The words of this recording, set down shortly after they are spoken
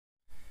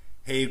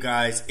Hey you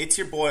guys, it's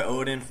your boy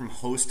Odin from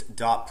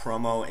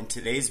Host.Promo. In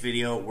today's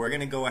video, we're going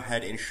to go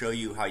ahead and show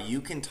you how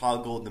you can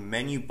toggle the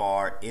menu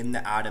bar in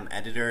the Atom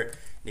editor.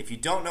 And if you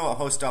don't know what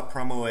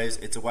Host.Promo is,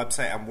 it's a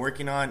website I'm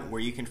working on where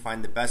you can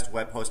find the best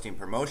web hosting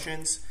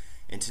promotions.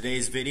 In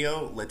today's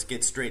video, let's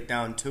get straight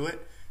down to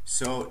it.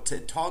 So to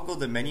toggle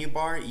the menu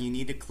bar, you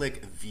need to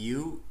click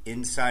View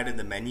inside of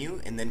the menu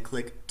and then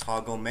click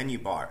Toggle Menu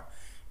Bar.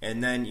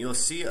 And then you'll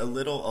see a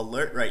little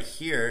alert right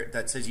here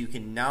that says you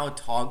can now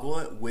toggle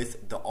it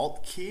with the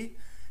Alt key.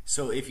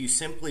 So if you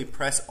simply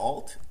press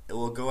Alt, it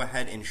will go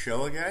ahead and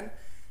show again.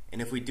 And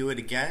if we do it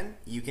again,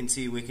 you can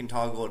see we can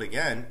toggle it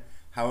again.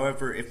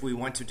 However, if we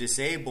want to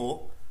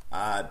disable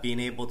being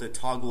able to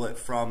toggle it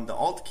from the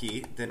Alt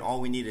key, then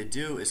all we need to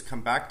do is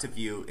come back to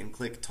View and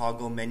click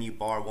Toggle Menu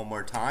Bar one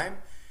more time.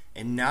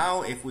 And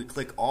now if we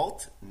click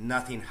Alt,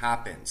 nothing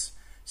happens.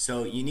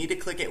 So you need to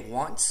click it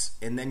once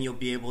and then you'll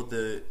be able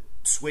to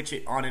switch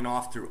it on and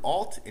off through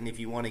Alt, and if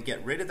you want to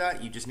get rid of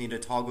that, you just need to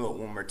toggle it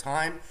one more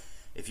time.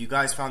 If you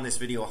guys found this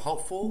video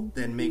helpful,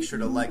 then make sure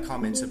to like,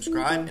 comment,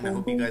 subscribe, and I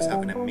hope you guys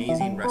have an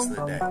amazing rest of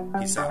the day.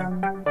 Peace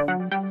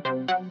out.